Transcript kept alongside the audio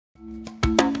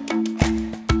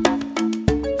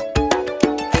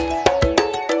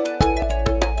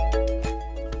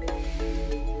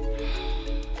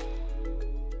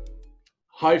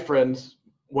Hi, friends.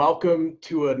 Welcome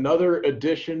to another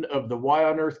edition of the Why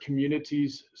on Earth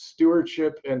Community's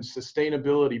Stewardship and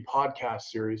Sustainability podcast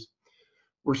series.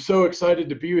 We're so excited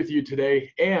to be with you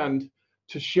today and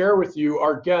to share with you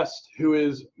our guest, who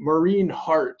is Maureen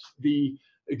Hart, the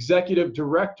Executive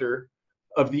Director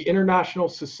of the International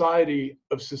Society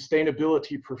of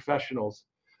Sustainability Professionals.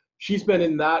 She's been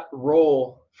in that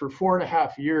role for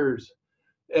 4.5 years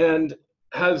and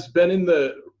has been in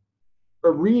the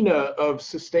arena of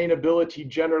sustainability,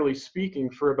 generally speaking,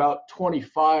 for about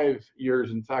 25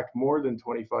 years, in fact, more than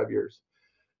 25 years,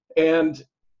 and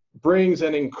brings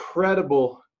an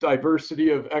incredible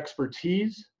diversity of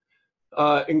expertise,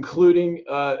 including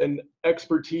an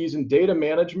expertise in data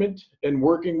management and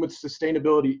working with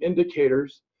sustainability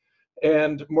indicators.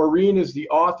 And Maureen is the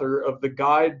author of the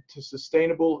Guide to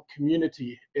Sustainable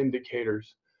Community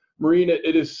Indicators. Maureen,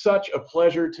 it is such a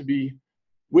pleasure to be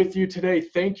with you today.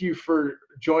 Thank you for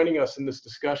joining us in this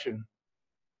discussion.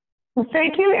 Well,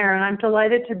 thank you, Aaron. I'm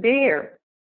delighted to be here.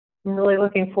 I'm really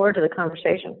looking forward to the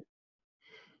conversation.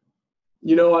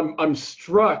 You know, I'm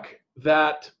struck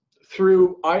that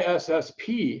through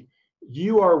ISSP,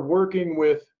 you are working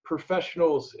with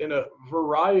professionals in a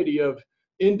variety of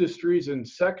industries and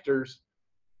sectors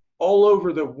all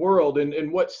over the world.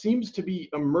 And what seems to be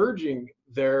emerging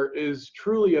there is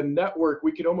truly a network.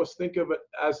 We could almost think of it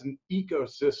as an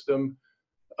ecosystem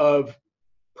of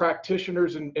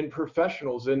practitioners and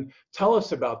professionals. And tell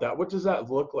us about that. What does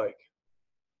that look like?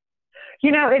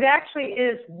 You know, it actually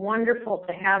is wonderful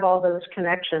to have all those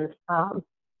connections.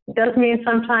 It does mean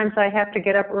sometimes I have to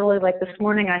get up early. Like this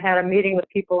morning, I had a meeting with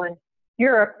people in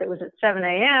Europe that was at 7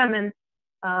 a.m. And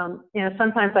you know,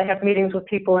 sometimes I have meetings with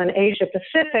people in Asia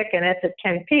Pacific and it's at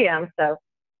 10 p.m. So,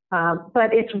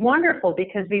 but it's wonderful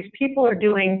because these people are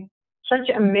doing such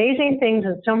amazing things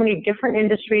in so many different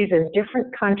industries in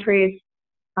different countries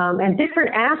and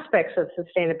different aspects of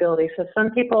sustainability. So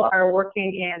some people are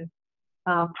working in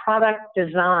product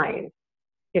design.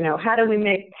 You know, how do we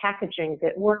make packaging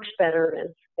that works better,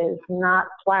 is not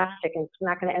plastic and it's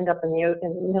not going to end up in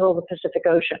the middle of the Pacific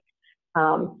Ocean?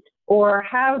 Or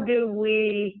how do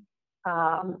we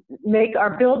make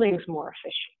our buildings more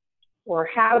efficient? Or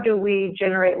how do we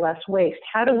generate less waste?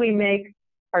 How do we make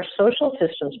our social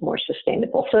systems more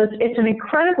sustainable? So it's an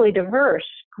incredibly diverse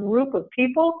group of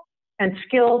people and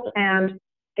skills, and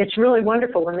it's really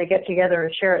wonderful when they get together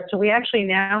and share it. So we actually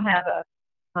now have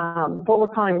what we're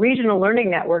calling regional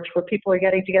learning networks, where people are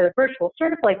getting together virtual,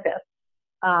 sort of like this.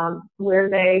 Where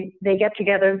they get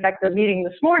together. In fact, the meeting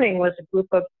this morning was a group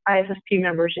of ISSP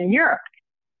members in Europe.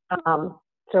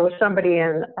 So it was somebody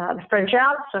in the French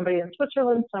Alps, somebody in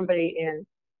Switzerland, somebody in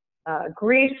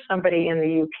Greece, somebody in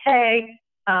the UK,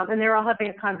 and they're all having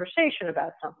a conversation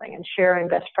about something and sharing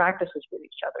best practices with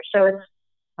each other.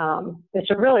 So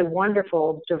it's a really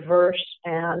wonderful, diverse,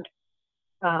 and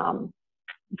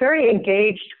very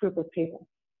engaged group of people.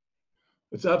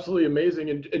 It's absolutely amazing.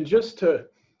 And just to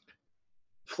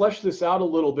flesh this out a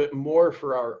little bit more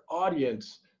for our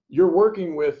audience, you're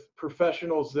working with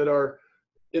professionals that are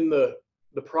in the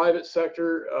private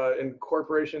sector, in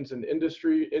corporations and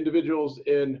industry, individuals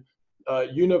in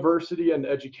university and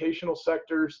educational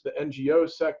sectors, the NGO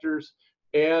sectors,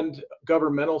 and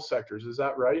governmental sectors. Is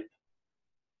that right?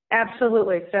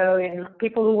 Absolutely. So in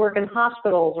people who work in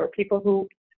hospitals, or people who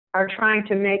are trying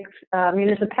to make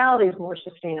municipalities more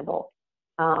sustainable.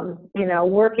 You know,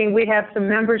 we have some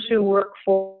members who work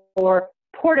for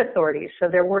port authorities. So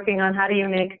they're working on how do you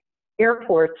make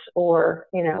airports or,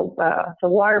 you know, the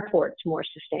water ports more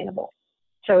sustainable.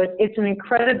 So it's an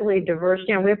incredibly diverse,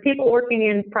 you know, we have people working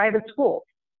in private schools,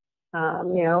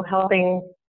 you know, helping,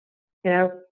 you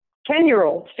know,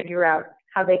 10-year-olds figure out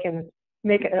how they can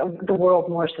make the world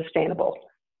more sustainable.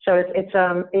 So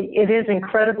it is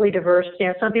incredibly diverse. You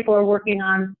know, some people are working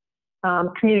on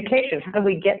communication. How do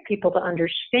we get people to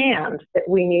understand that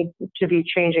we need to be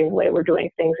changing the way we're doing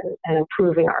things and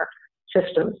improving our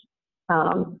systems?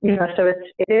 You know, so it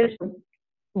is a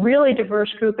really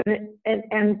diverse group.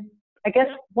 And I guess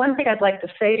one thing I'd like to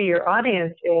say to your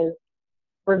audience is,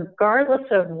 regardless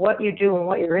of what you do and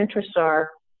what your interests are,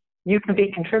 you can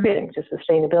be contributing to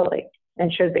sustainability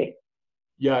and should be.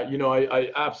 Yeah, you know,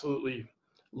 I absolutely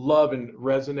love and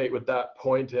resonate with that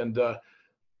point, and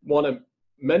want to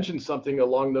mention something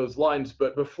along those lines.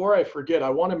 But before I forget, I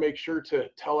want to make sure to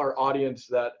tell our audience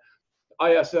that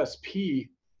ISSP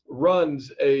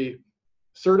runs a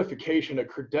certification, a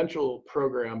credential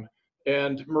program.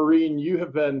 And Maureen, you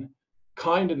have been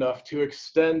kind enough to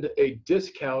extend a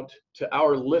discount to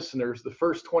our listeners, the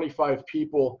first 25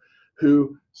 people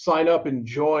who sign up and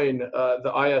join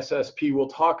the ISSP. We'll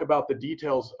talk about the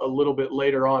details a little bit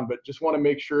later on, but just want to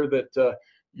make sure that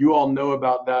you all know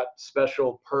about that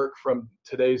special perk from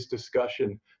today's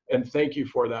discussion. And thank you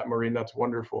for that, Maureen. That's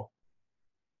wonderful.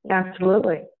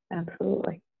 Absolutely.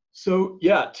 Absolutely. So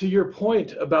yeah, to your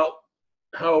point about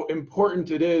how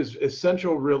important it is,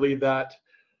 essential really, that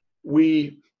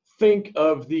we think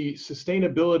of the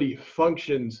sustainability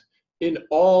functions in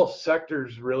all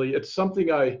sectors, really. It's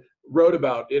something I wrote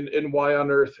about in Why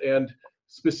on Earth, and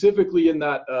specifically in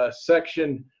that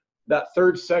section, that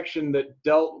third section that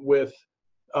dealt with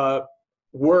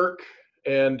work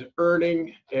and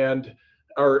earning and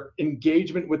our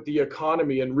engagement with the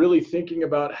economy, and really thinking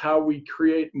about how we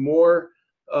create more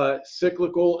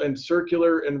cyclical and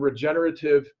circular and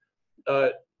regenerative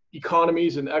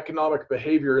economies and economic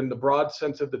behavior in the broad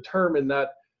sense of the term, in that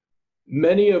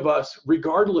many of us,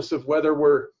 regardless of whether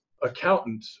we're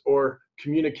accountants or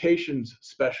communications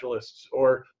specialists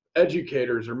or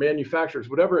educators or manufacturers,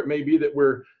 whatever it may be that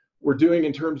we're doing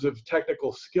in terms of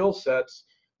technical skill sets,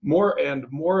 more and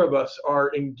more of us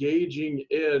are engaging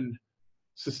in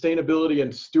sustainability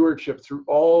and stewardship through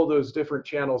all those different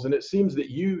channels. And it seems that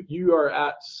you are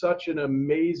at such an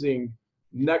amazing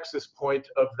nexus point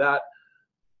of that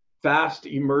fast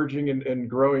emerging and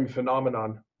growing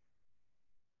phenomenon.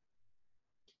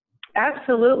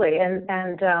 Absolutely.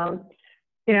 And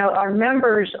you know, our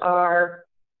members are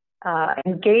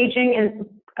engaging, and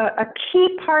a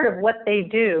key part of what they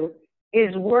do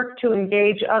is work to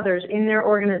engage others in their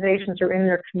organizations or in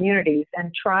their communities,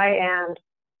 and try and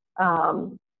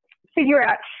figure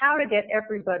out how to get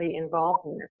everybody involved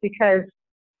in this, because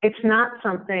it's not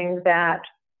something that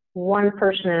one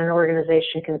person in an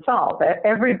organization can solve.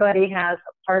 Everybody has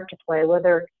a part to play,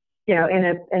 whether, you know,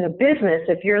 in a business,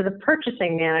 if you're the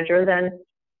purchasing manager, then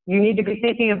you need to be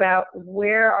thinking about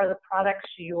where are the products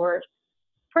you're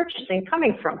purchasing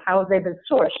coming from? How have they been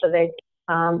sourced? Are they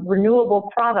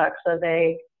renewable products? Are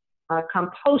they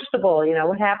compostable? You know,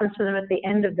 what happens to them at the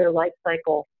end of their life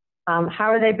cycle? How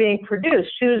are they being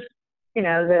produced? Who's, you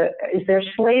know, is there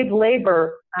slave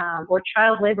labor or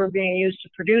child labor being used to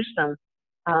produce them?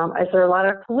 Is there a lot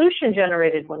of pollution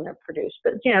generated when they're produced?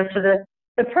 But, you know, so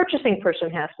the purchasing person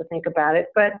has to think about it,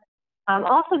 but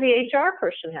also the HR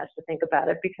person has to think about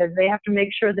it, because they have to make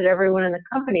sure that everyone in the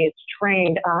company is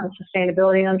trained on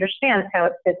sustainability and understands how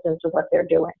it fits into what they're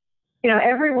doing. You know,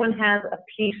 everyone has a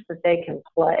piece that they can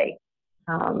play.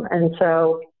 And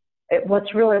so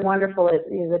what's really wonderful is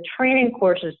the training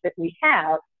courses that we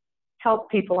have help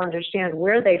people understand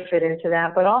where they fit into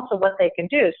that, but also what they can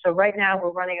do. So right now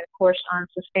we're running a course on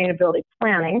sustainability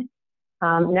planning.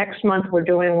 Next month we're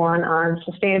doing one on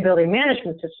sustainability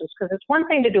management systems, because it's one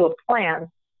thing to do a plan,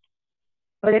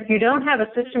 but if you don't have a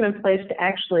system in place to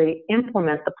actually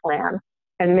implement the plan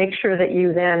and make sure that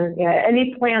you then, you know,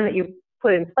 any plan that you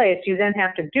put in place, you then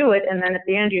have to do it, and then at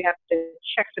the end you have to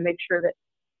check to make sure that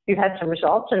you've had some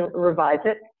results and revise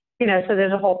it. You know, so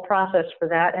there's a whole process for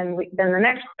that. And then the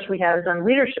next course we have is on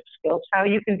leadership skills, how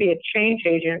you can be a change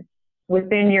agent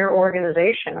within your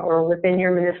organization or within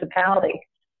your municipality.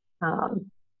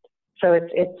 So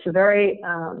it's very,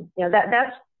 you know,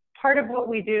 that's part of what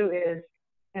we do, is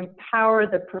empower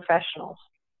the professionals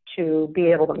to be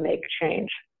able to make change.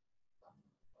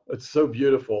 It's so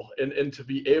beautiful. And to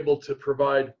be able to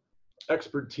provide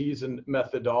expertise and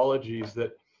methodologies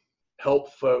that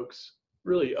help folks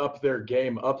really up their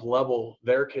game, up level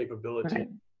their capability, right,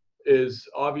 is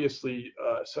obviously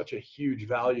such a huge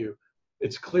value.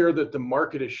 It's clear that the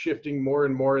market is shifting more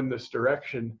and more in this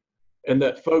direction, and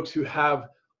that folks who have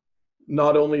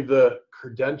not only the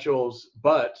credentials,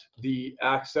 but the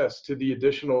access to the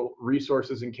additional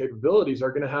resources and capabilities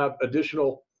are going to have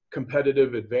additional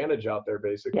competitive advantage out there,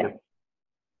 basically.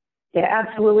 Yeah,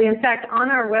 absolutely. In fact,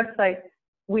 on our website,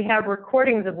 we have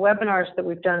recordings of webinars that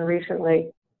we've done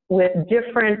recently with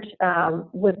different,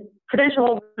 with credential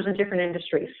holders in different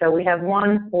industries. So we have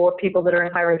one for people that are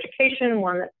in higher education,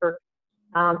 one that's for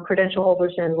credential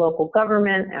holders in local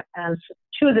government, and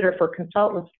two that are for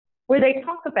consultants, where they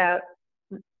talk about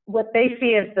what they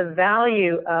see as the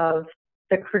value of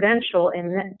the credential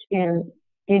in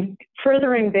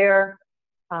furthering their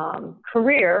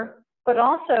career, but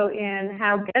also in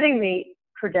how getting the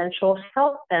credentials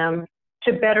helped them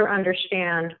to better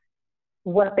understand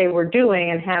what they were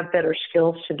doing and have better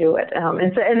skills to do it.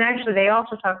 And actually, they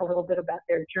also talk a little bit about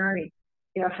their journey,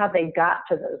 you know, how they got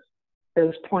to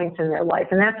those points in their life.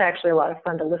 And that's actually a lot of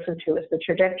fun to listen to, is the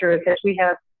trajectory, because we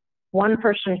have one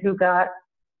person who got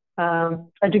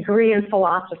a degree in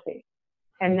philosophy,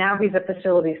 and now he's a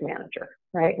facilities manager,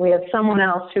 right? We have someone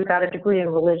else who got a degree in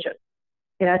religion,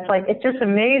 It's like, it's just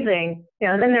amazing.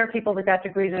 And then there are people that got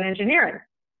degrees in engineering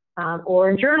or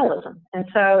in journalism. And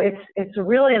so it's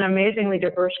really an amazingly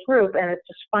diverse group, and it's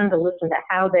just fun to listen to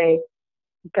how they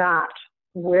got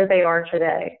where they are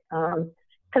today.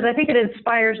 Because I think it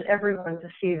inspires everyone to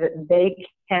see that they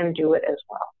can do it as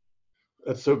well.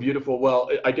 That's so beautiful. Well,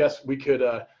 I guess we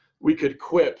could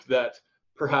quip that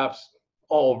perhaps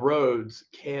all roads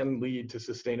can lead to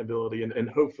sustainability, and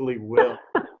hopefully will.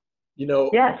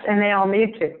 Yes, and they all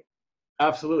need to.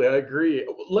 Absolutely, I agree.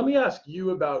 Let me ask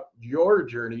you about your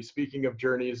journey. Speaking of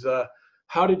journeys,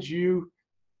 how did you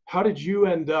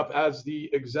end up as the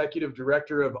executive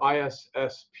director of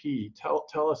ISSP?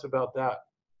 Tell us about that.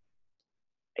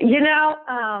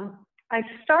 I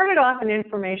started off in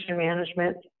information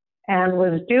management and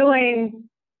was doing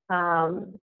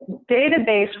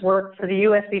database work for the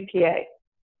US EPA,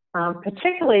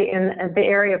 particularly in the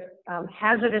area of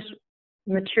hazardous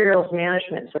materials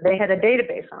management. So they had a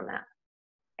database on that.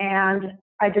 And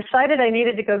I decided I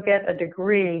needed to go get a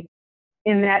degree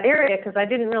in that area because I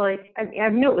didn't really, I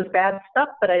knew it was bad stuff,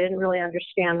 but I didn't really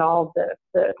understand all of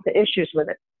the issues with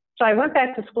it. So I went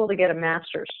back to school to get a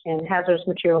master's in hazardous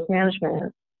materials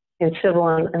management in civil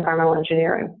and environmental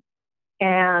engineering.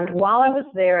 And while I was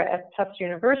there at Tufts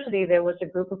University, there was a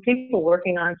group of people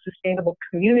working on sustainable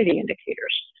community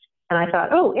indicators. And I thought,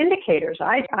 oh, indicators,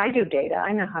 I do data,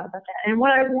 I know how about that. And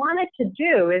what I wanted to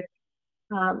do is,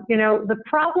 the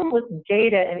problem with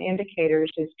data and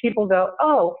indicators is people go,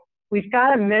 oh, we've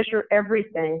got to measure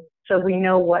everything so we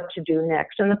know what to do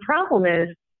next. And the problem is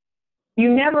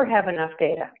you never have enough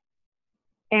data.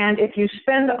 And if you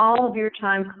spend all of your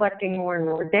time collecting more and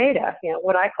more data,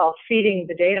 what I call feeding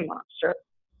the data monster,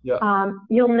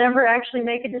 you'll never actually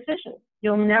make a decision.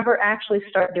 You'll never actually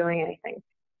start doing anything.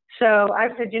 So I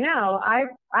said,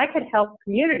 I could help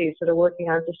communities that are working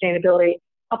on sustainability,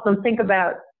 help them think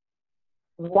about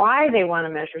why they want to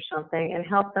measure something and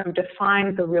help them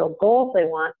define the real goals they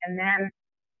want, and then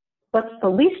what's the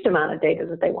least amount of data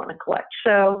that they want to collect.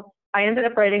 So I ended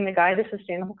up writing the Guide to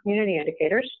Sustainable Community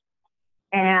Indicators,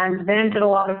 and then did a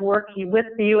lot of work with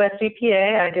the US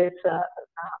EPA. I did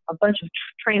a bunch of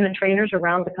train the trainers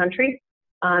around the country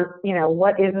on,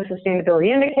 what is a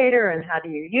sustainability indicator and how do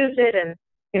you use it, and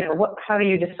how do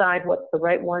you decide what's the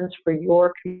right ones for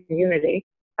your community.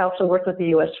 I also worked with the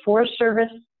US Forest Service.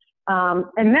 And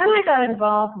then I got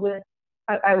involved with,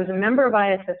 I was a member of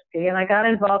ISSP, and I got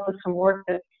involved with some work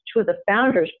that two of the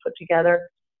founders put together,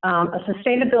 a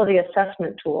sustainability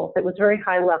assessment tool that was very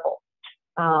high level.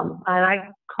 And I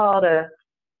called a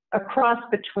cross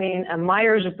between a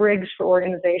Myers-Briggs for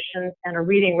organizations and a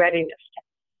reading readiness test.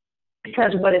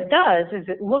 Because what it does is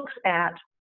it looks at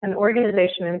an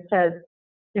organization and says,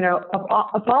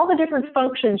 of all the different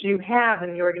functions you have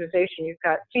in the organization, you've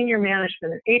got senior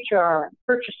management and HR and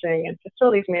purchasing and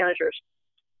facilities managers.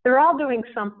 They're all doing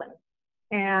something,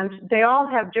 and they all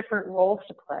have different roles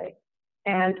to play.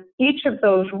 And each of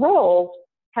those roles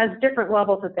has different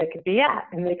levels that they could be at,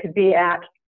 and they could be at,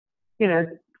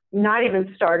 not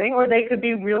even starting, or they could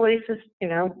be really,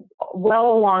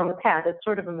 well along the path. It's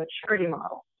sort of a maturity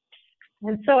model.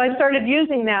 And so I started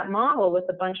using that model with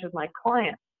a bunch of my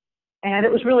clients. And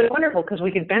it was really wonderful because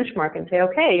we could benchmark and say,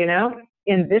 okay,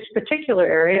 in this particular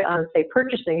area on, say,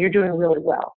 purchasing, you're doing really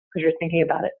well because you're thinking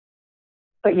about it.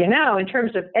 But, in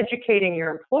terms of educating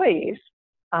your employees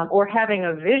or having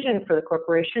a vision for the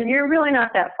corporation, you're really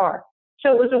not that far.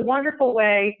 So it was a wonderful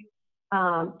way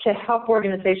to help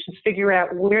organizations figure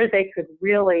out where they could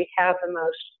really have the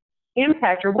most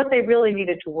impact or what they really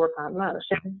needed to work on most.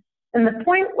 And the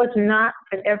point was not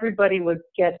that everybody would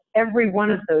get every one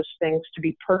of those things to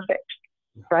be perfect,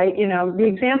 right? The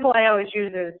example I always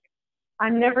use is,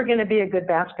 I'm never going to be a good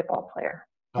basketball player.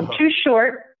 I'm too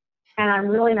short, and I'm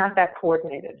really not that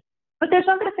coordinated. But there's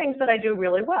other things that I do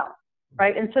really well,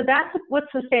 right? And so that's what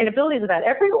sustainability is about.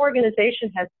 Every organization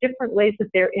has different ways that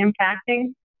they're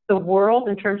impacting the world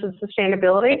in terms of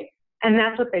sustainability, and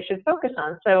that's what they should focus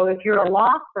on. So if you're a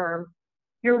law firm,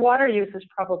 your water use is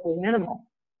probably minimal.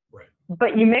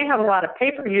 But you may have a lot of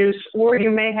paper use, or you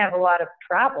may have a lot of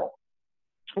travel.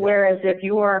 Whereas if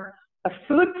you're a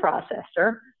food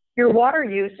processor, your water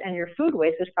use and your food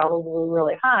waste is probably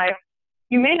really high.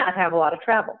 You may not have a lot of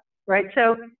travel, right?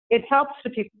 So it helps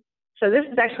the people. So this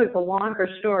is actually the longer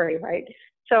story, right?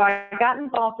 So I got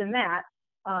involved in that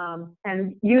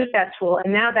and used that tool.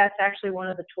 And now that's actually one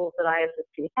of the tools that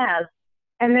ISSP has.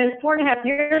 And then 4.5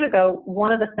 years ago,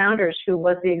 one of the founders, who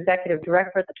was the executive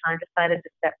director at the time, decided to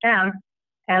step down,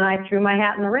 and I threw my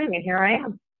hat in the ring, and here I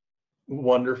am.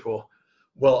 Wonderful.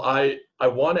 Well, I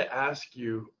want to ask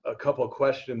you a couple of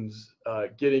questions,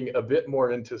 getting a bit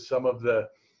more into some of the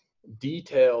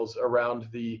details around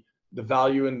the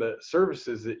value and the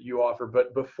services that you offer.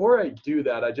 But before I do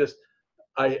that,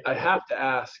 I have to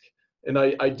ask, and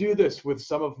I do this with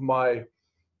some of my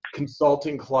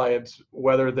consulting clients,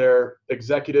 whether they're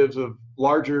executives of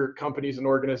larger companies and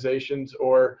organizations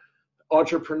or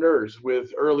entrepreneurs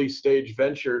with early stage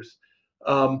ventures.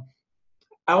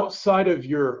 Outside of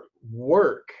your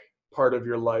work part of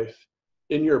your life,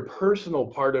 in your personal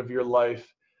part of your life,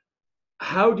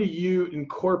 how do you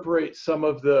incorporate some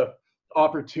of the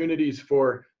opportunities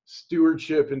for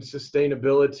stewardship and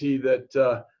sustainability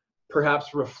that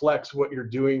perhaps reflects what you're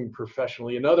doing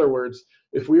professionally? In other words,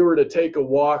 if we were to take a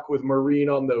walk with Maureen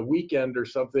on the weekend or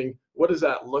something, what does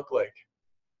that look like?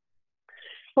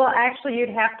 Well, actually, you'd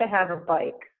have to have a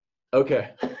bike. Okay.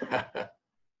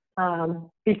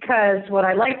 Because what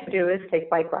I like to do is take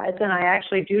bike rides, and I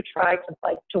actually do try to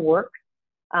bike to work.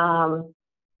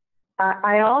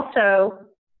 I also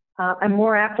am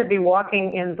more apt to be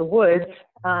walking in the woods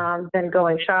than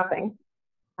going shopping.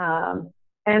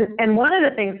 And one of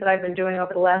the things that I've been doing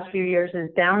over the last few years is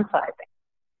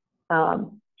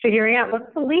downsizing, figuring out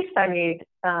what's the least I need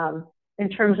in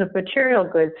terms of material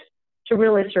goods to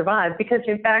really survive. Because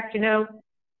in fact,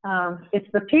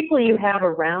 it's the people you have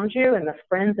around you and the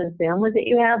friends and family that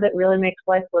you have that really makes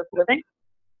life worth living.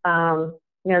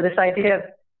 This idea of,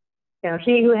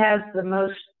 he who has the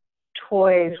most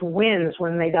toys wins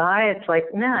when they die. It's like,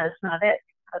 no, it's not it.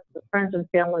 That's the friends and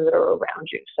family that are around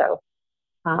you. So,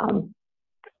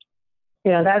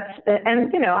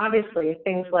 obviously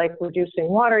things like reducing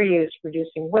water use,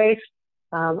 reducing waste.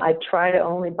 I try to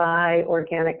only buy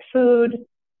organic food.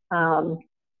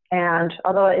 And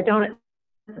although I don't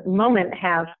at the moment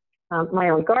have my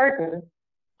own garden,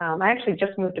 I actually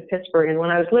just moved to Pittsburgh. And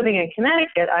when I was living in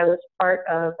Connecticut, I was part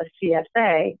of a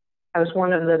CSA. I was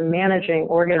one of the managing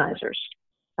organizers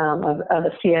of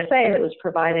a CSA that was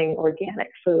providing organic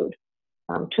food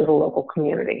to the local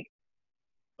community.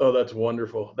 Oh, that's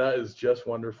wonderful. That is just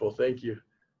wonderful. Thank you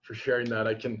for sharing that.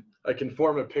 I can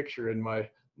form a picture in my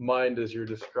mind as you're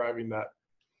describing that.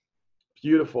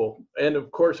 Beautiful. And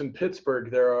of course, in Pittsburgh,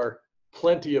 there are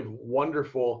plenty of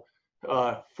wonderful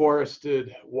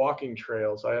forested walking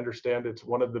trails. I understand it's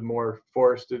one of the more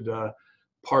forested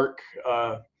park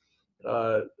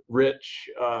rich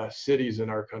cities in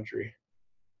our country.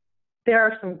 There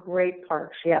are some great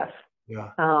parks, yes.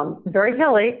 Yeah. Very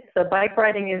hilly, so bike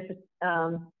riding is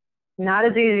not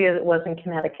as easy as it was in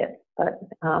Connecticut, but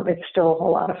it's still a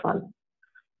whole lot of fun.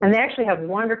 And they actually have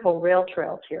wonderful rail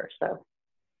trails here, so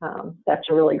that's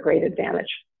a really great advantage.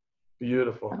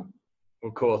 Beautiful.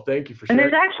 Well, cool. Thank you for sharing.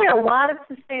 And there's actually a lot of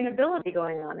sustainability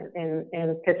going on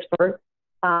in Pittsburgh.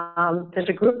 There's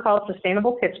a group called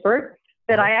Sustainable Pittsburgh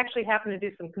that I actually happened to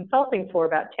do some consulting for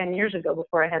about 10 years ago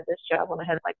before I had this job when I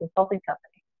had my consulting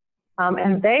company.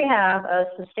 And they have a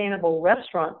sustainable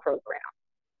restaurant program.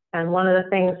 And one of the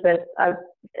things that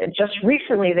just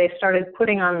recently they started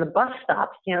putting on the bus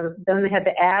stops, then they had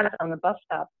the ads on the bus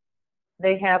stop.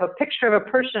 They have a picture of a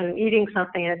person eating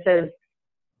something and it says,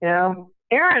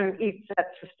 Aaron eats at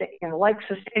likes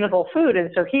sustainable food, and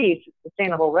so he eats at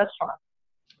sustainable restaurant.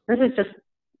 This is just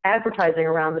advertising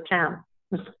around the town.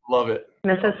 Love it.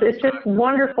 And it's just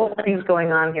wonderful things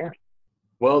going on here.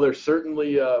 Well, there's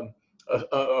certainly a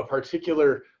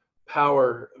particular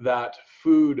power that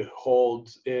food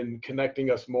holds in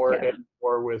connecting us more and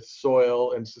more with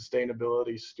soil and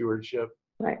sustainability stewardship.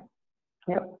 Right.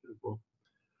 Yep.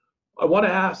 I want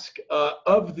to ask,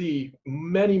 of the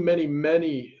many, many,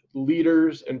 many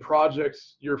leaders and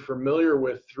projects you're familiar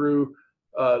with through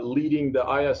leading the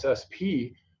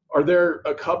ISSP, are there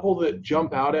a couple that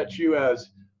jump out at you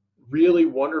as really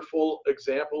wonderful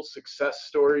examples, success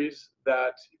stories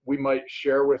that we might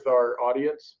share with our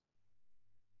audience?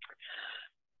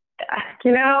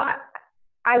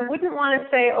 I wouldn't want to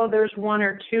say, there's one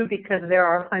or two, because there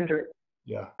are hundreds.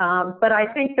 Yeah. But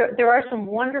I think there are some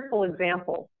wonderful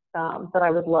examples that I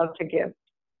would love to give.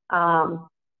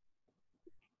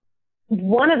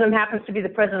 One of them happens to be the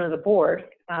president of the board.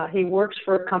 He works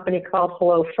for a company called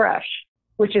HelloFresh,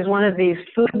 which is one of these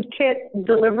food kit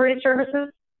delivery services.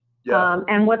 Yeah.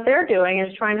 And what they're doing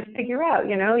is trying to figure out,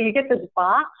 you get this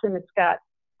box and it's got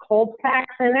cold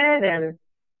packs in it, and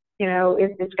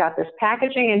it's got this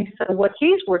packaging. And so what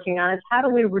he's working on is how do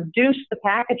we reduce the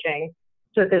packaging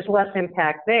so that there's less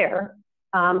impact there.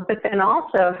 But then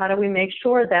also, how do we make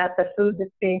sure that the food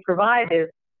that's being provided is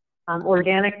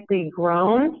organically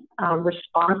grown,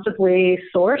 responsibly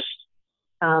sourced.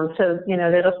 So,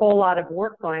 there's a whole lot of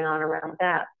work going on around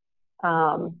that.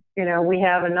 We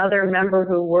have another member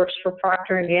who works for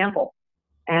Procter & Gamble,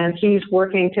 and he's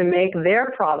working to make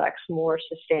their products more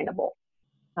sustainable.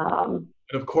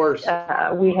 And of course,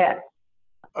 we had,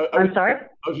 I'm sorry?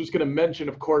 I was just going to mention,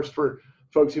 of course, for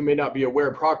folks who may not be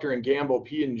aware, Procter & Gamble,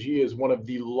 P&G, is one of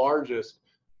the largest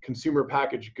consumer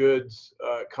packaged goods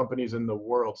companies in the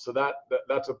world. So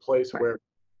that's a place where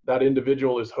that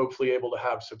individual is hopefully able to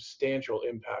have substantial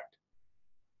impact.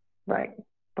 Right,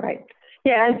 right.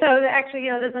 Yeah, and so actually,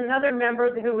 there's another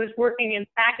member who was working in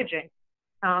packaging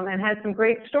and had some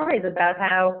great stories about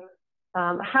how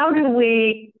do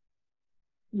we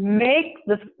make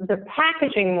the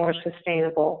packaging more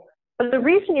sustainable. But the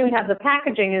reason you have the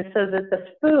packaging is so that the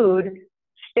food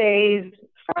stays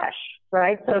fresh,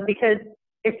 right? So because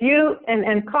if you,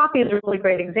 and coffee is a really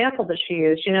great example that she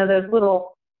used, those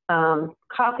little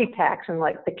coffee packs and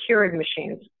like the Keurig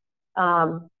machines.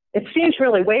 It seems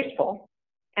really wasteful,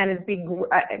 and it'd be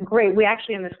great. We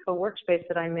actually, in this co-workspace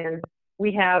that I'm in,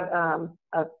 we have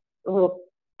a little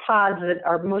pods that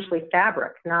are mostly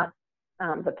fabric, not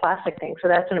the plastic thing. So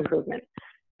that's an improvement.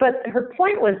 But her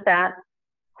point was that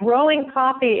growing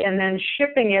coffee and then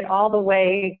shipping it all the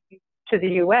way to the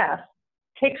U.S.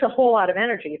 takes a whole lot of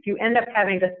energy. If you end up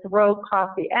having to throw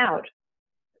coffee out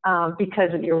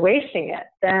because you're wasting it,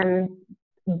 then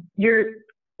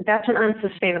that's an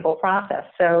unsustainable process.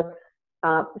 So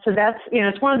that's,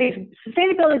 it's one of these,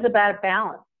 sustainability is about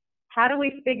balance. How do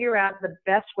we figure out the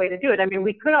best way to do it? I mean,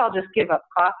 we could all just give up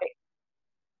coffee,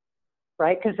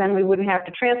 right? Because then we wouldn't have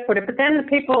to transport it. But then the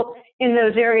people in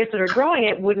those areas that are growing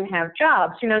it wouldn't have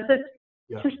jobs. So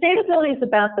sustainability is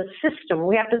about the system.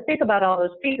 We have to think about all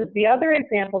those pieces. The other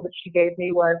example that she gave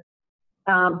me was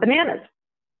bananas.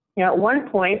 At one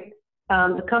point,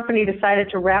 the company decided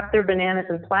to wrap their bananas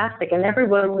in plastic, and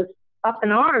everyone was up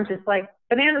in arms. It's like,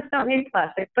 bananas don't need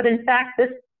plastic. But in fact,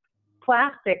 this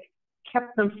plastic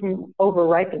kept them from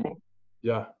over-ripening.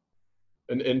 Yeah.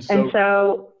 And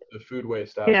so the food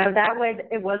waste aspect. That way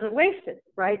it wasn't wasted,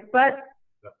 right? But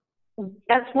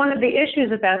that's one of the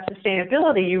issues about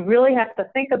sustainability. You really have to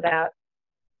think about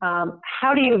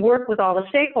how do you work with all the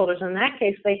stakeholders. In that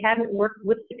case, they hadn't worked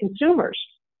with the consumers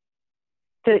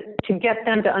to get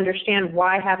them to understand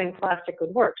why having plastic would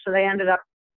work. So they ended up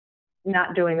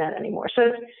not doing that anymore.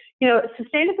 So,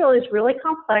 sustainability is really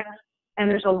complex, and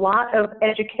there's a lot of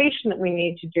education that we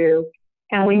need to do,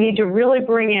 and we need to really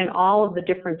bring in all of the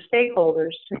different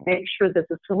stakeholders to make sure that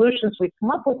the solutions we come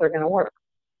up with are going to work.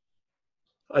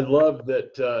 I love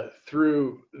that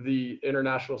through the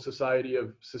International Society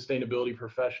of Sustainability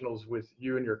Professionals, with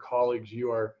you and your colleagues,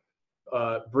 you are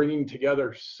bringing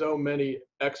together so many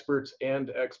experts and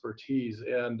expertise.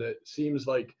 And it seems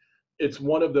like it's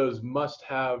one of those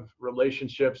must-have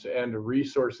relationships and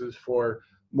resources for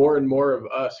more and more of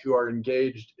us who are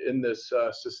engaged in this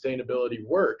sustainability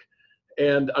work.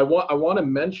 And I want to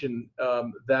mention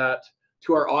that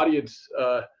to our audience,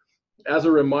 as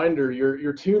a reminder,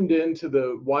 you're tuned into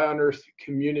the Why on Earth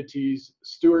Communities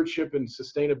Stewardship and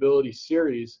Sustainability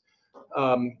series,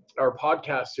 our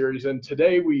podcast series. And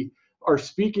today we are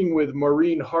speaking with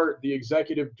Maureen Hart, the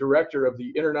Executive Director of the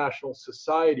International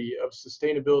Society of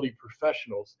Sustainability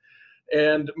Professionals.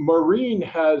 And Maureen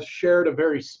has shared a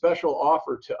very special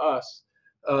offer to us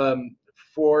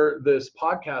for this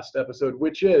podcast episode,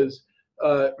 which is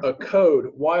a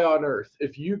code, Why on Earth.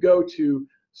 If you go to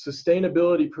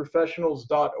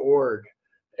sustainabilityprofessionals.org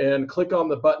and click on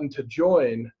the button to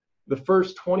join, the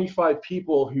first 25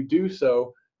 people who do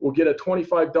so will get a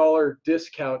 $25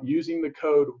 discount using the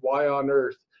code Why on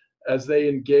Earth as they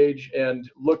engage and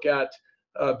look at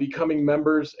becoming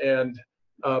members and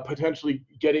potentially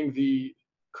getting the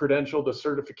credential, the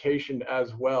certification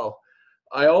as well.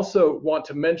 I also want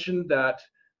to mention that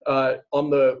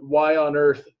on the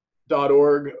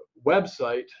whyonearth.org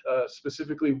website,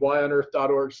 specifically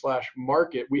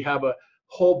whyonearth.org/market, we have a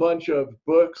whole bunch of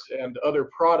books and other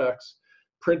products,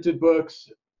 printed books,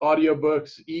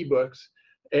 audiobooks, ebooks.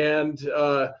 And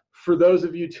for those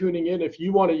of you tuning in, if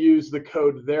you want to use the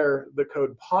code there, the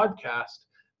code podcast,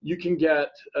 you can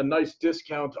get a nice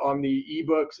discount on the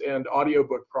ebooks and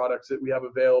audiobook products that we have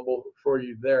available for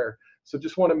you there. So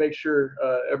just want to make sure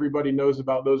everybody knows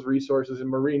about those resources. And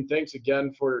Maureen, thanks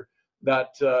again for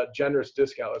that generous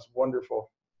discount. That's wonderful.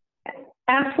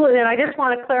 Absolutely. And I just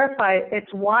want to clarify,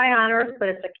 it's Why on Earth, but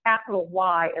it's a capital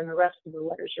Y and the rest of the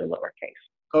letters are lowercase.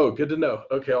 Oh, good to know.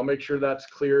 Okay, I'll make sure that's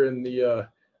clear in the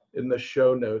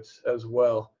show notes as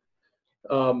well.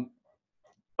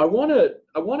 I want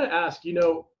to ask,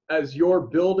 as you're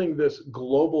building this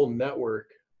global network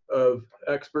of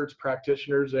experts,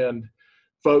 practitioners, and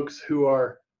folks who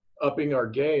are upping our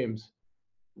games,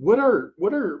 what are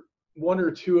one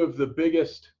or two of the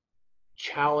biggest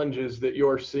challenges that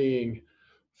you're seeing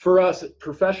for us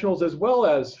professionals as well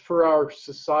as for our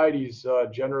societies,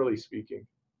 generally speaking?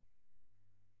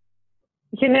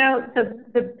 You know,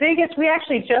 the biggest, we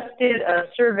actually just did a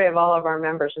survey of all of our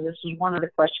members, and this is one of the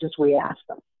questions we asked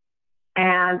them.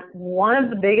 And one of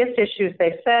the biggest issues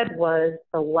they said was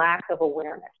the lack of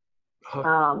awareness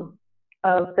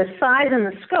of the size and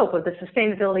the scope of the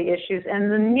sustainability issues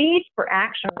and the need for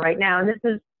action right now. And this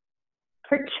is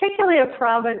particularly a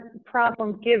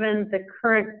problem given the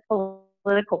current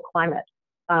political climate.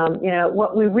 You know,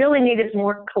 what we really need is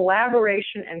more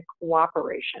collaboration and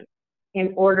cooperation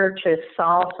in order to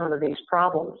solve some of these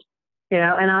problems. You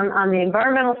know, and on the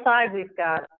environmental side, we've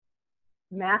got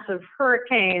massive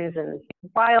hurricanes and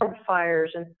wildfires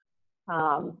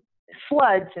and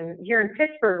floods. And here in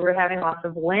Pittsburgh, we're having lots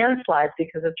of landslides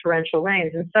because of torrential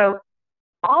rains. And so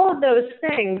all of those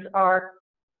things are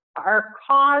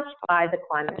caused by the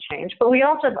climate change. But we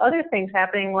also have other things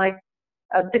happening, like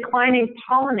declining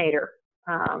pollinator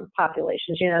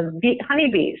populations, you know,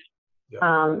 honeybees. Yeah.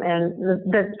 And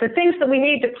the things that we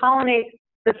need to pollinate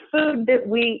the food that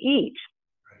we eat.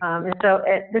 And so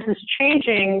this is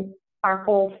changing our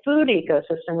whole food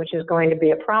ecosystem, which is going to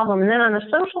be a problem. And then on the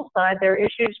social side, there are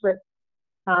issues with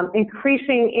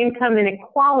increasing income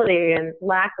inequality and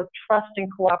lack of trust and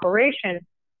cooperation.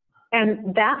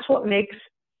 And that's what makes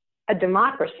a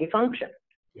democracy function.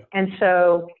 Yeah. And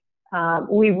so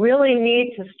we really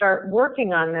need to start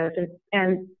working on those.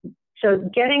 And so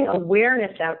getting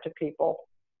awareness out to people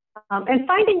and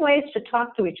finding ways to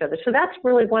talk to each other. So that's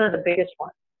really one of the biggest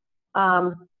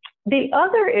ones. The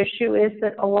other issue is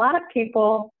that a lot of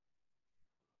people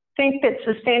think that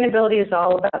sustainability is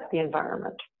all about the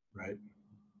environment. Right.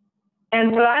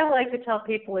 And what I like to tell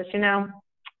people is, you know,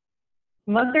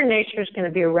 Mother Nature is going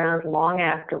to be around long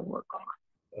after we're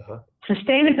gone.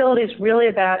 Sustainability is really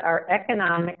about our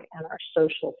economic and our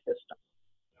social system.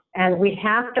 And we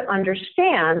have to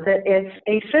understand that it's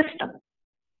a system.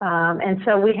 And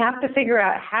so we have to figure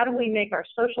out, how do we make our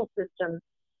social system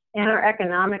and our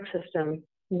economic system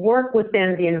work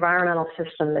within the environmental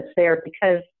system that's there?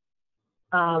 Because,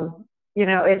 you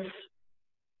know,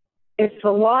 it's the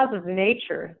laws of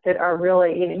nature that are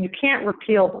really, you know, you can't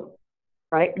repeal them,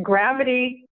 right?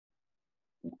 Gravity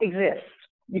exists.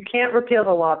 You can't repeal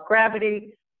the law of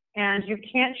gravity, and you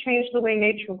can't change the way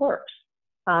nature works.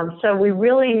 So we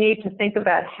really need to think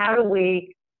about, how do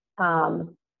we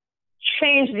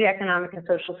change the economic and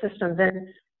social systems. And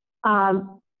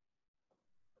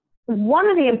one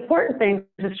of the important things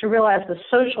is to realize the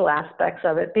social aspects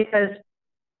of it, because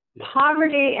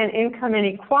poverty and income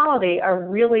inequality are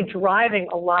really driving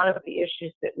a lot of the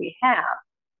issues that we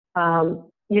have.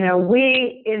 You know,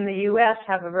 we in the U.S.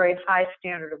 have a very high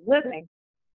standard of living,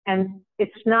 and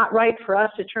it's not right for us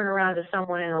to turn around to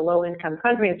someone in a low-income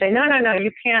country and say, no, no, no,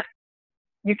 you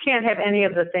can't have any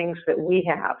of the things that we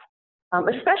have.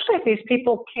 Especially if these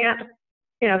people can't,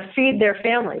 you know, feed their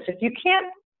families. If you can't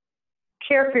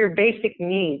care for your basic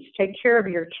needs, take care of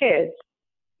your kids,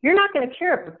 you're not going to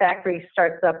care if the factory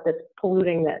starts up that's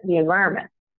polluting the environment,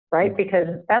 right? Because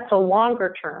that's a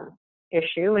longer-term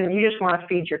issue, and you just want to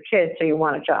feed your kids, so you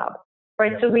want a job,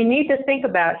 right? So we need to think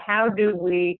about, how do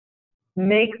we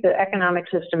make the economic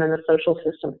system and the social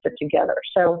system fit together.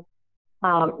 So,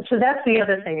 so that's the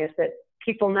other thing, is that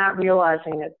people not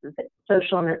realizing that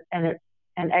social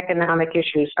and economic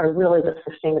issues are really the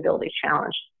sustainability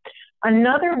challenge.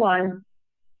 Another one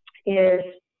is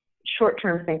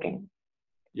short-term thinking.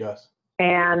 Yes.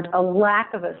 And a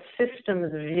lack of a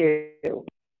systems view,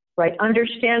 right?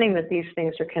 Understanding that these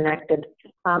things are connected.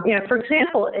 You know, for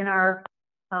example,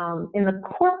 in the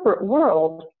corporate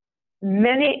world,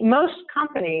 most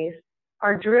companies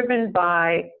are driven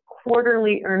by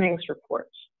quarterly earnings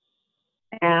reports.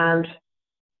 And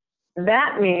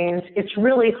that means it's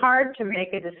really hard to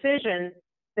make a decision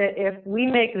that if we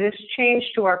make this change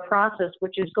to our process,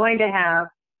 which is going to have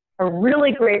a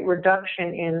really great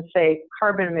reduction in, say,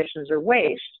 carbon emissions or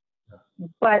waste,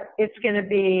 but it's going to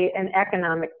be an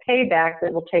economic payback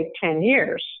that will take 10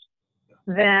 years,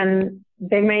 then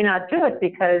they may not do it,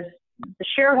 because the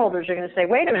shareholders are going to say,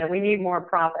 wait a minute, we need more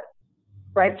profit,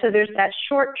 right? So there's that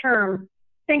short-term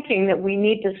thinking that we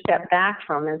need to step back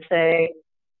from and say,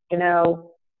 you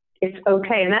know, it's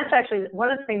okay. And that's actually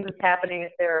one of the things that's happening,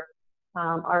 is there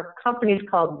are companies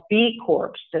called B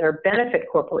Corps that are benefit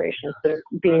corporations that are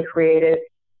being created,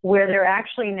 where they're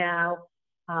actually now,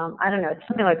 I don't know, it's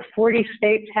something like 40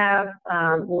 states have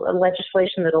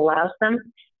legislation that allows them.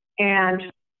 And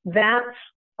that's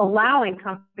allowing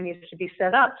companies to be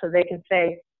set up so they can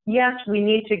say, yes, we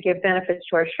need to give benefits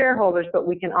to our shareholders, but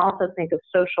we can also think of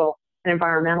social and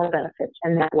environmental benefits,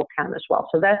 and that will count as well.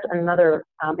 So that's another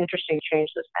interesting change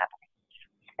that's happening.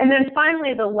 And then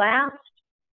finally, the last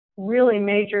really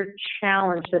major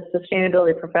challenge that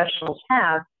sustainability professionals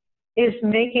have is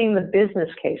making the business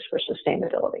case for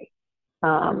sustainability.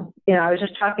 I was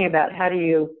just talking about how do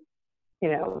you,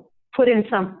 put in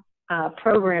some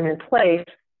program in place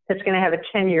that's going to have a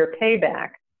 10-year payback.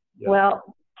 Yeah.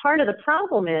 Well, part of the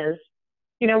problem is,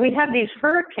 we have these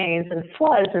hurricanes and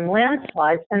floods and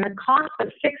landslides, and the cost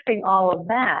of fixing all of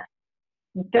that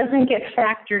doesn't get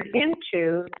factored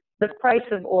into the price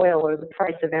of oil or the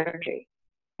price of energy,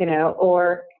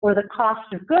 or the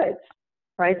cost of goods,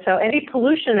 right? So any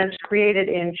pollution that's created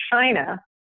in China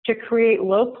to create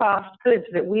low-cost goods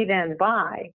that we then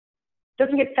buy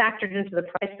doesn't get factored into the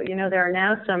price. But, there are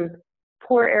now some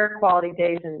poor air quality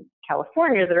days in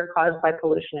California that are caused by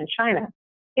pollution in China.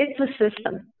 It's a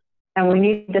system, and we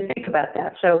need to think about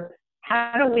that. So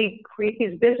how do we create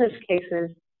these business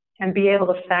cases and be able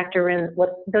to factor in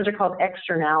what those are called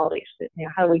externalities,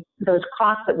 those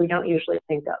costs that we don't usually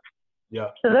think of. Yeah.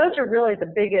 So those are really the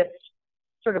biggest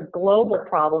sort of global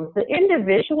problems. The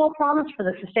individual problems for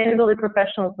the sustainability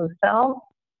professionals themselves,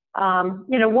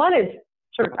 one is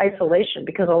sort of isolation,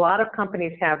 because a lot of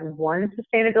companies have one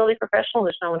sustainability professional,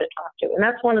 there's no one to talk to. And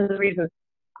that's one of the reasons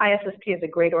ISSP is a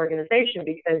great organization,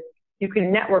 because you can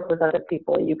network with other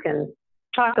people. You can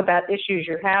talk about issues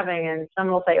you're having, and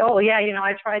someone will say, oh, yeah,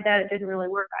 I tried that, it didn't really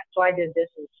work, so I did this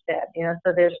instead.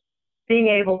 So there's being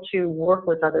able to work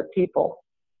with other people.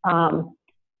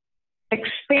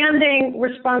 Expanding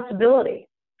responsibility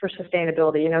for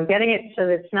sustainability, getting it so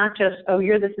that it's not just, oh,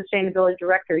 you're the sustainability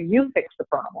director, you fix the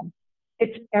problem.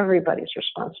 It's everybody's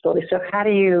responsibility. So how do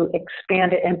you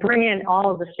expand it and bring in all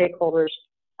of the stakeholders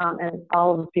and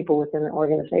all of the people within the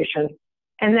organization?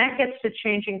 And that gets to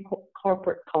changing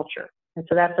corporate culture. And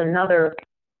so that's another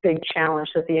big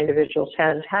challenge that the individuals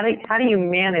have, is how do you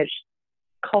manage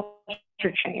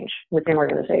culture change within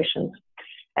organizations?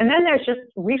 And then there's just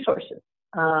resources,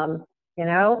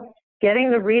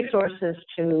 getting the resources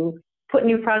to put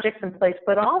new projects in place,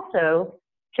 but also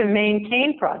to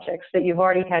maintain projects that you've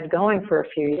already had going for a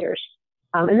few years.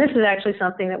 And this is actually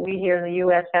something that we here in the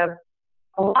U.S. have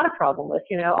a lot of problem with.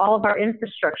 All of our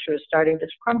infrastructure is starting to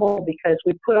crumble because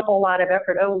we put a whole lot of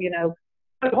effort,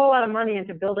 put a whole lot of money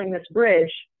into building this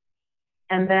bridge,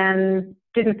 and then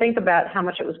didn't think about how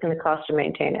much it was going to cost to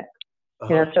maintain it.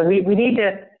 So we need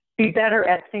to be better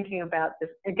at thinking about this.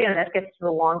 Again, that gets to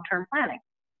the long-term planning.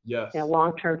 Yes.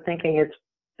 Long-term thinking is,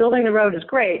 building the road is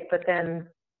great, but then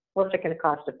what's it going to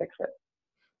cost to fix it?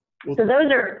 Well, so those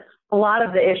are a lot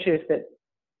of the issues,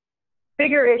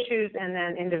 bigger issues and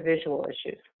then individual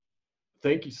issues.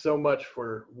 Thank you so much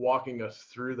for walking us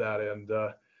through that. And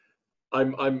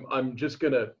I'm just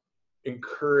going to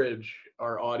encourage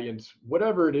our audience,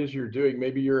 whatever it is you're doing,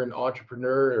 maybe you're an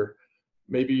entrepreneur, or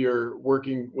maybe you're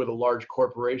working with a large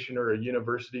corporation or a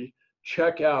university,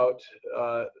 check out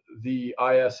the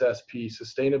ISSP,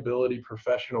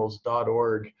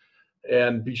 sustainabilityprofessionals.org,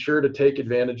 and be sure to take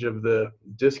advantage of the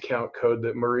discount code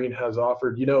that Maureen has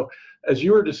offered. As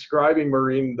you were describing,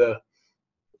 Maureen, the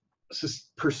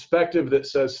perspective that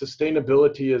says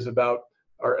sustainability is about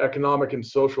our economic and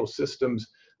social systems,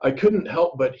 I couldn't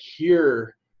help but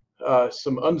hear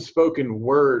some unspoken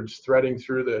words threading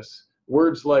through this.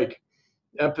 Words like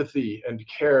empathy and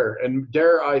care, and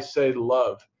dare I say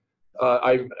love.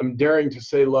 I'm daring to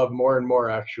say love more and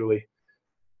more, actually.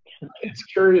 It's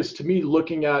curious to me,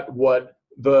 looking at what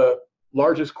the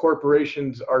largest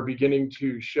corporations are beginning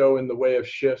to show in the way of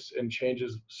shifts and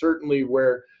changes, certainly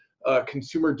where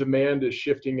consumer demand is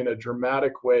shifting in a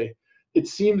dramatic way. It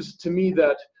seems to me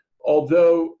that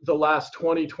although the last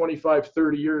 20, 25,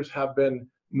 30 years have been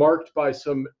marked by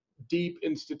some deep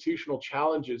institutional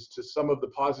challenges to some of the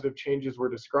positive changes we're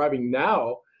describing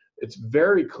now, it's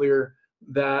very clear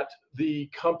that the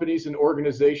companies and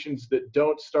organizations that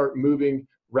don't start moving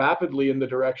rapidly in the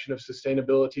direction of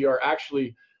sustainability are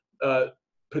actually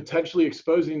potentially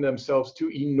exposing themselves to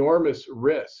enormous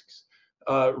risks.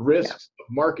 Risks of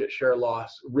market share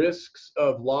loss, risks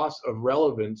of loss of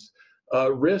relevance,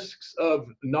 risks of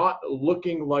not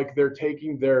looking like they're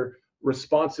taking their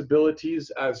responsibilities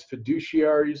as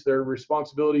fiduciaries, their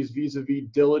responsibilities vis-a-vis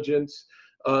diligence,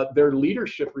 their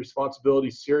leadership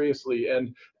responsibilities seriously.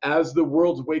 And as the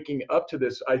world's waking up to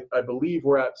this, I believe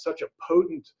we're at such a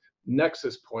potent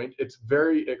nexus point. It's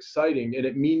very exciting, and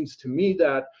it means to me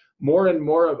that more and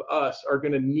more of us are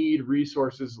going to need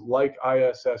resources like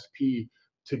ISSP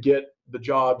to get the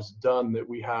jobs done that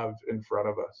we have in front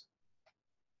of us.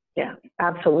 Yeah,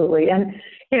 absolutely. And,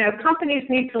 companies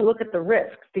need to look at the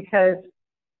risks, because,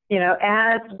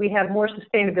 as we have more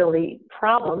sustainability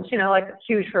problems, like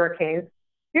huge hurricanes,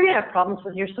 you're going to have problems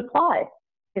with your supply.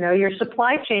 Your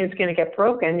supply chain is going to get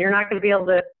broken. You're not going to be able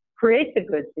to create the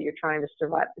goods that you're trying to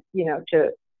survive,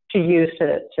 to use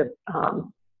to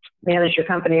manage your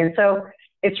company. And so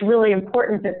it's really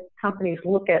important that companies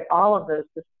look at all of those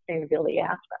sustainability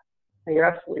aspects. So you're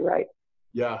absolutely right.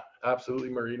 Yeah, absolutely,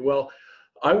 Maureen. Well,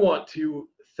 I want to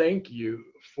thank you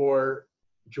for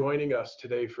joining us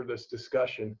today for this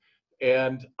discussion.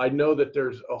 And I know that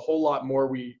there's a whole lot more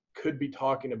we could be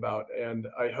talking about, and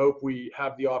I hope we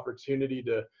have the opportunity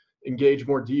to engage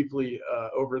more deeply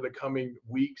over the coming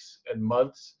weeks and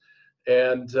months.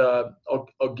 And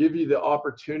I'll give you the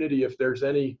opportunity, if there's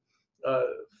any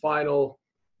final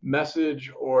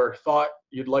message or thought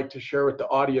you'd like to share with the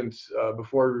audience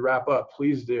before we wrap up,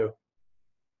 please do.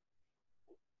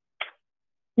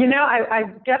 You know, I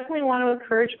definitely want to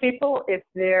encourage people, if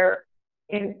they're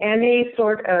in any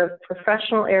sort of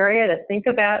professional area, to think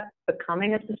about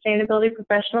becoming a sustainability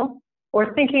professional,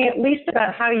 or thinking at least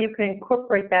about how you can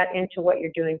incorporate that into what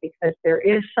you're doing, because there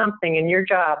is something in your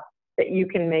job that you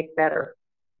can make better.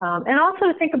 And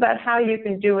also think about how you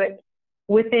can do it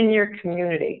within your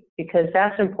community, because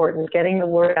that's important, getting the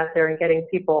word out there and getting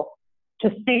people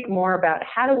to think more about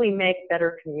how do we make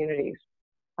better communities,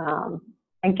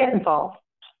 and get involved.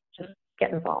 Just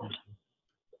get involved.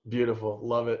 Beautiful.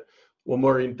 Love it. Well,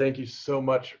 Maureen, thank you so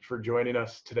much for joining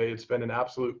us today. It's been an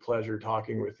absolute pleasure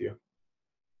talking with you.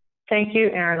 Thank you,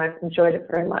 Aaron. I've enjoyed it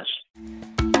very much.